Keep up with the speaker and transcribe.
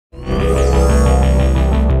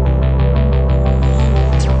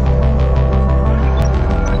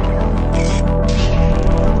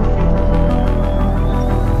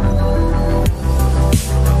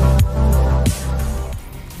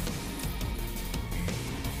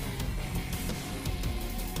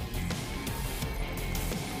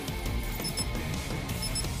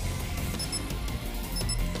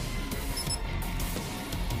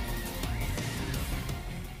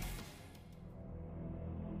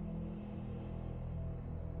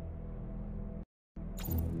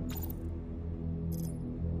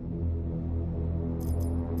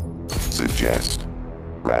suggest.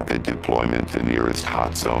 Rapid deployment to nearest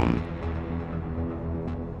hot zone.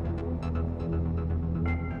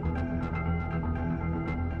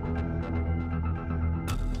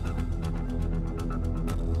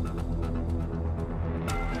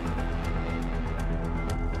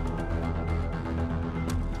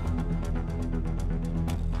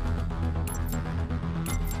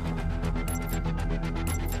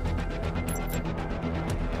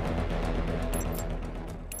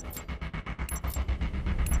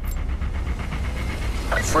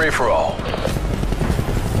 Free for all.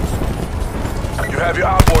 You have your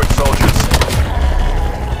outboard, soldiers.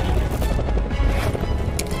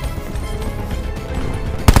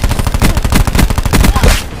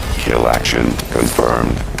 Kill action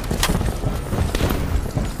confirmed.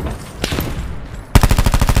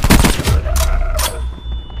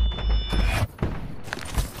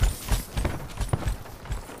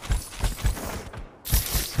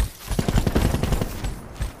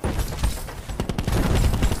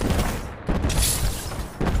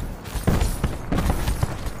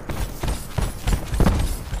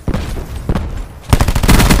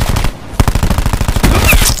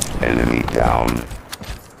 Enemy down.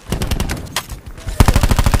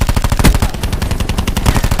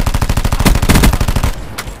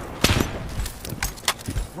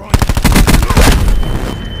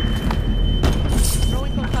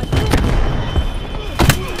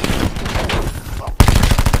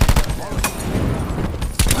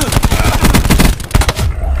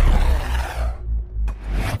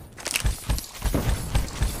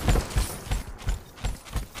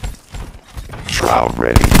 Shroud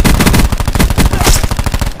ready.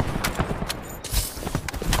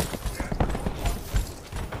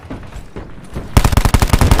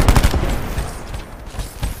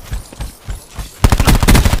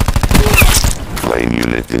 Flame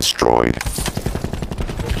unit destroyed.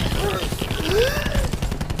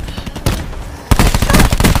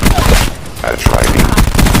 That's riding.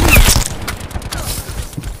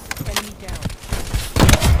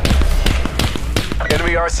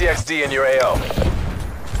 Enemy RCXD in your AO.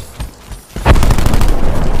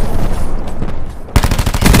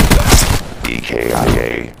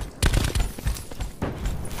 EKIA.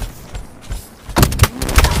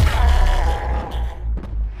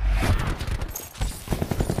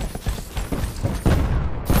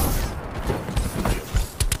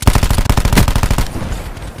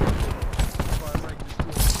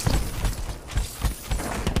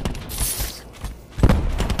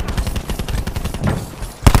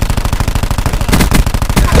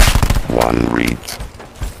 One reach.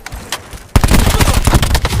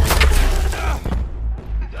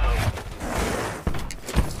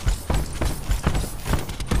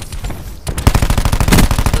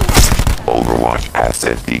 Overwatch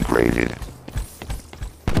asset degraded.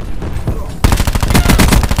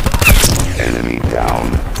 Enemy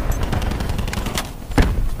down.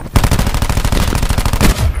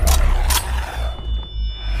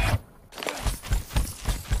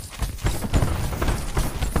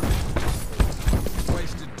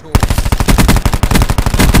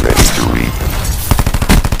 Ready to reap.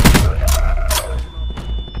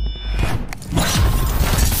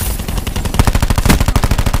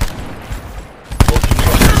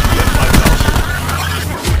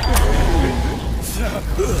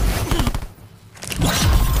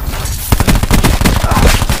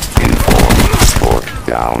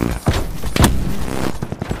 Down.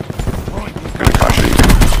 Concussion.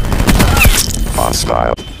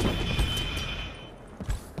 Hostile.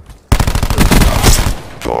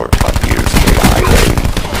 Door appears KIA.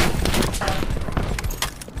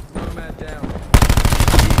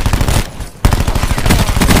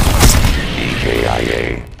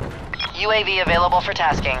 EKIA. UAV available for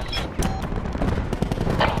tasking.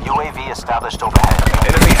 UAV established overhead.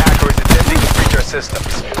 Enemy hacker is attempting to breach our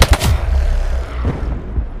systems.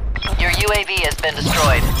 Your UAV has been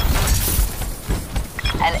destroyed.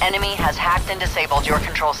 An enemy has hacked and disabled your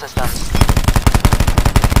control systems.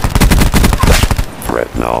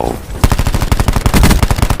 Threat null.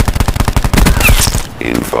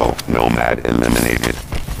 Info. Nomad eliminated.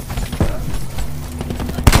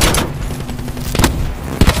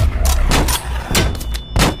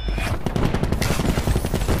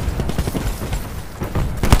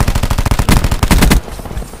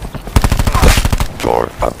 Door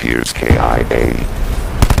appears KIA.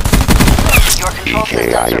 Your control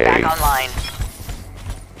systems are back EKIA. online.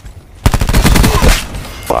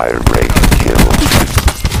 Fire rate kill.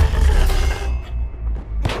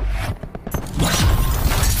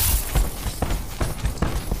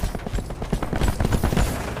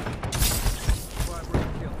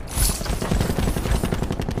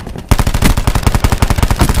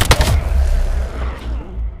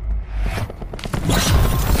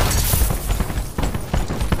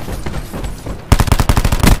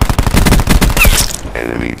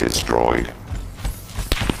 destroyed.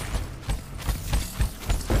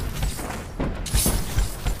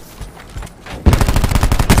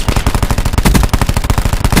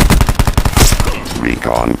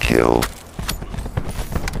 Recon kill.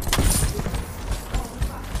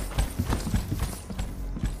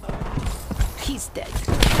 He's dead.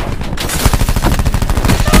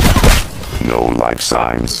 No life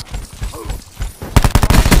signs.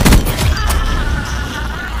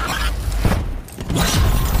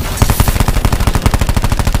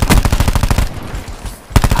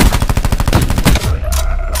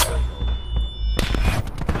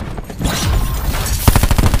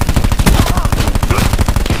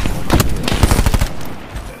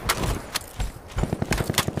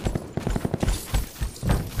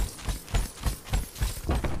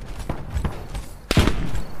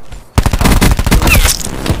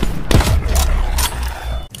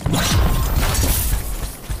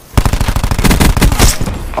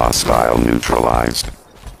 Hostile neutralized.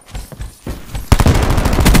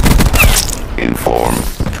 Inform.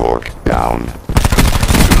 Torque down.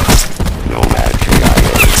 Nomad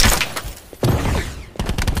KIA.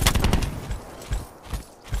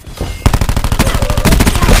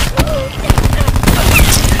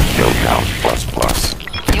 Kill count ++.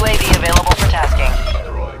 UAV available for tasking.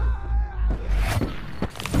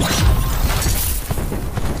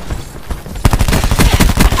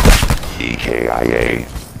 EKIA.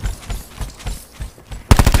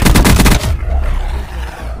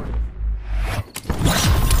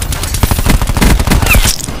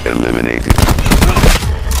 Eliminated.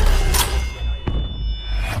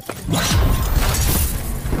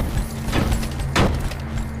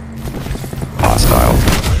 Hostile.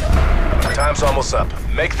 Time's almost up.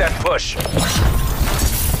 Make that push.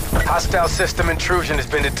 Hostile system intrusion has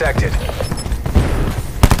been detected.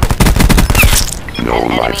 No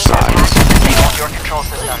An enemy life has signs. disabled your control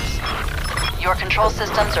systems. Your control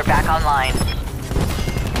systems are back online.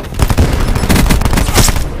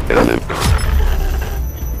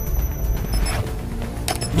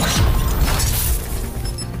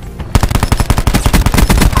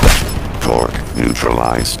 Torque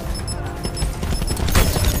neutralized.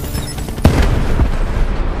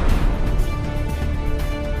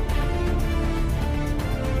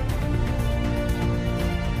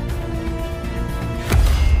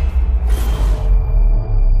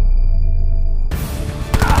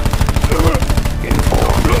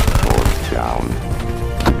 Inform. Torque down.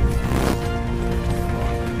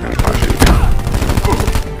 Concussion.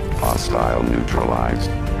 Hostile neutralized.